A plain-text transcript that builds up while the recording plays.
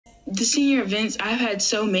the senior events, I've had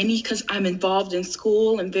so many because I'm involved in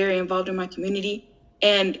school and very involved in my community.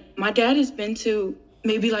 And my dad has been to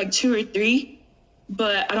maybe like 2 or 3,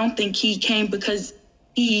 but I don't think he came because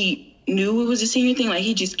he knew it was a senior thing. Like,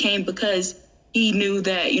 he just came because he knew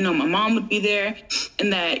that, you know, my mom would be there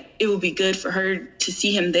and that it would be good for her to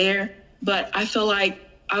see him there. But I feel like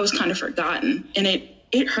I was kind of forgotten, and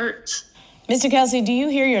it hurts. Mr. Kelsey, do you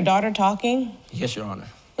hear your daughter talking? Yes, Your Honor.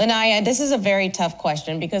 Lanaya, this is a very tough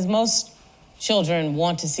question because most children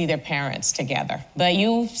want to see their parents together. But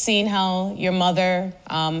you've seen how your mother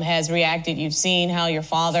has reacted. You've seen how your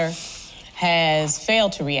father has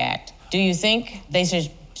failed to react. Do you think they should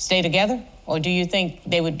stay together, or do you think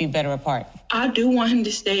they would be better apart? I do want him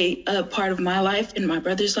to stay a part of my life and my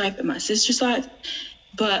brother's life and my sister's life,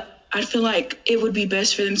 but I feel like it would be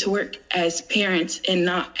best for them to work as parents and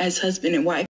not as husband and wife.